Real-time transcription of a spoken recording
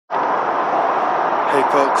Hey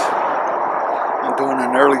folks, I'm doing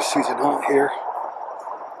an early season hunt here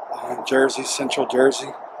in Jersey, Central Jersey.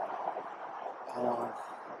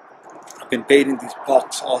 I've been baiting these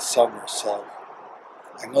bucks all summer, so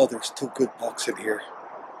I know there's two good bucks in here.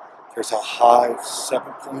 There's a high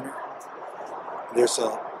 7-pointer. There's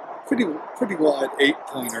a pretty wide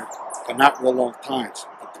 8-pointer, but not real long tines.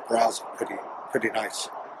 But the brows are pretty nice.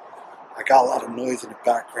 I got a lot of noise in the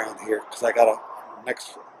background here because I got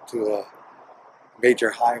next to a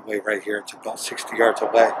major highway right here. It's about 60 yards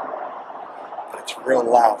away. But it's real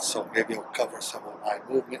loud, so maybe it'll cover some of my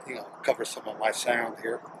movement, cover some of my sound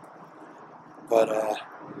here. But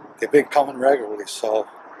they've been coming regularly, so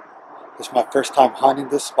this is my first time hunting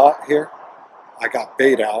this spot here. I got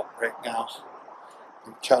bait out right now.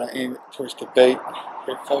 I'm trying to aim it towards the bait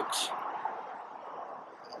here, folks.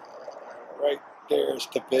 Right there is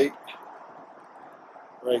the bait.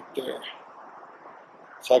 Right there.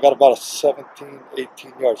 So I got about a 17,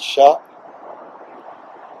 18 yard shot.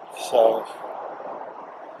 So,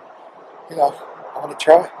 I'm going to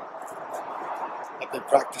try. I've been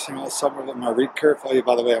practicing all summer with my recurve. Oh yeah,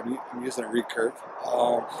 by the way, I'm using a recurve.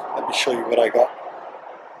 Let me show you what I got.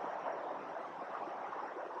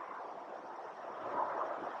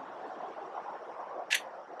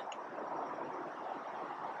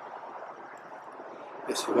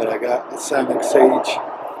 This is what I got. The Samik Sage.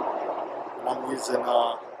 And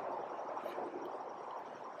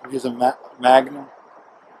I'm using Magnum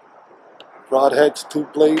broadheads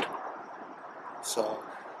 2-blade. So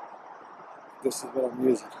this is what I'm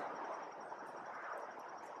using.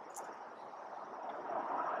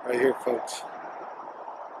 Right here, folks.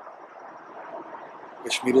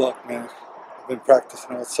 Wish me luck, man. I've been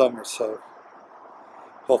practicing all summer, so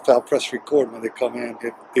hopefully I'll press record when they come in,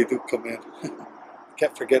 if they do come in.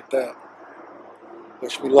 Can't forget that.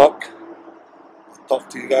 Wish me luck. I'll talk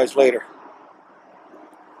to you guys later.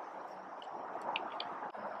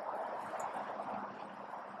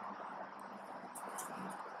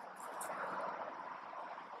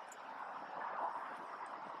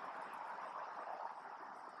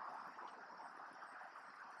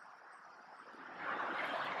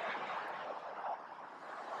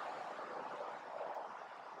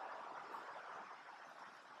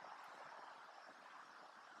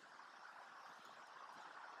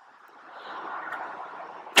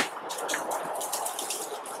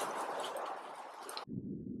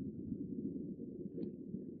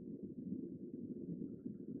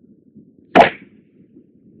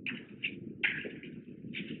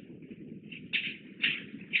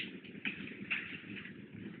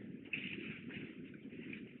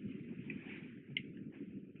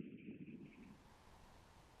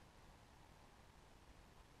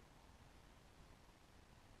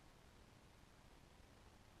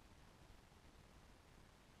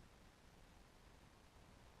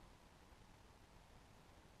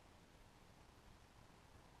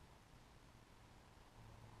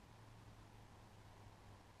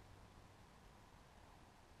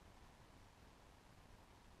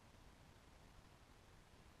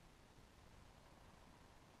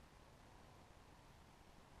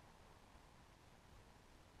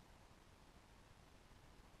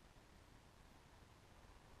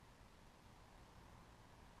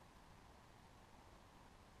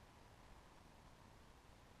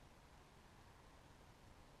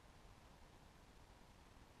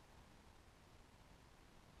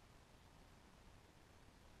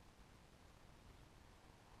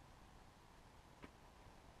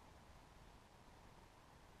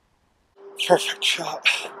 Perfect shot.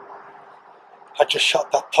 I just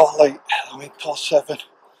shot that tall 8. Tall 7.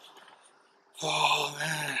 Oh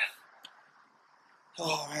man.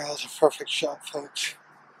 Oh man, that was a perfect shot, folks.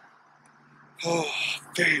 Oh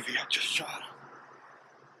baby, I just shot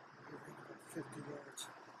him. 50 yards.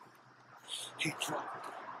 He dropped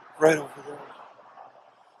right over there.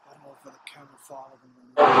 I don't know if the camera followed him.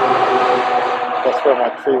 That's where my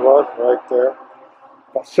tree was, right there.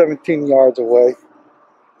 About 17 yards away.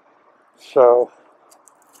 So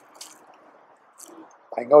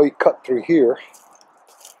I know he cut through here.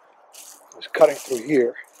 He was cutting through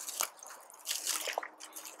here.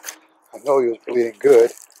 I know he was bleeding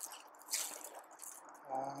good.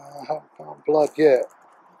 I haven't found blood yet.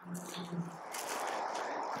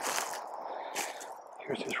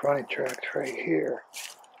 Here's his running tracks right here.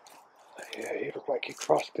 Yeah, he looked like he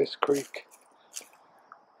crossed this creek.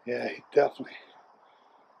 Yeah, he definitely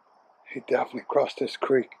crossed this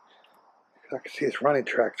creek. I can see his running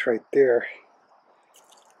tracks right there.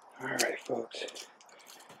 Alright, folks.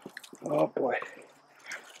 Oh boy.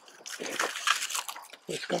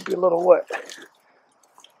 It's gonna be a little wet.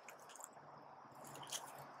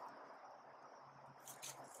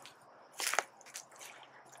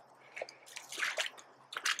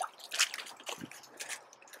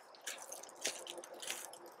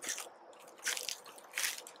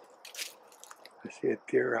 See a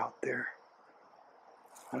deer out there.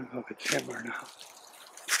 I don't know if it's him or not.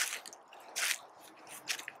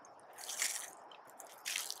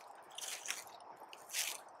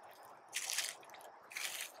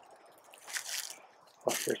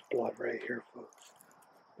 Oh, there's blood right here, folks.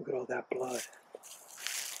 Look at all that blood.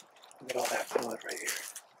 Look at all that blood right here.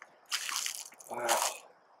 Wow.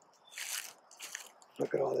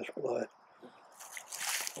 Look at all this blood.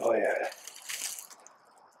 Oh yeah.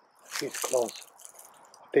 He's close.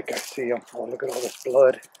 I think I see him. Oh, look at all this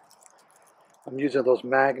blood. I'm using those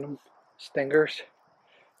Magnum stingers.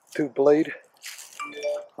 2-blade.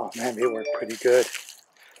 Oh man, they work pretty good.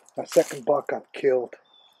 My second buck got killed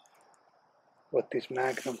with these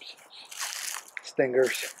Magnum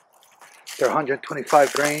stingers. They're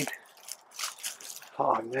 125 grain.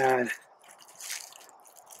 Oh man.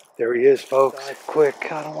 There he is, folks. Die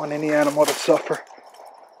quick. I don't want any animal to suffer.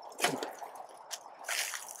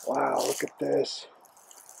 Wow, look at this.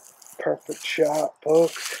 Perfect shot,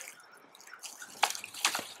 folks.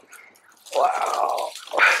 Wow.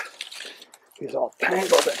 He's all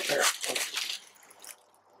tangled in there.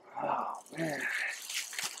 Oh, man.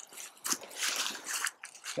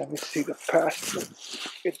 Let me see the past.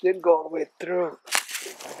 It didn't go all the way through.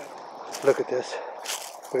 Look at this.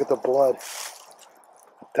 Look at the blood.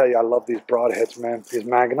 I tell you, I love these broadheads, man. These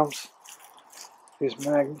Magnums. These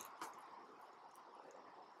Magnum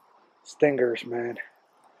stingers, man.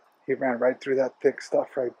 He ran right through that thick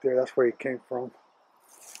stuff right there. That's where he came from.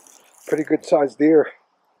 Pretty good sized deer.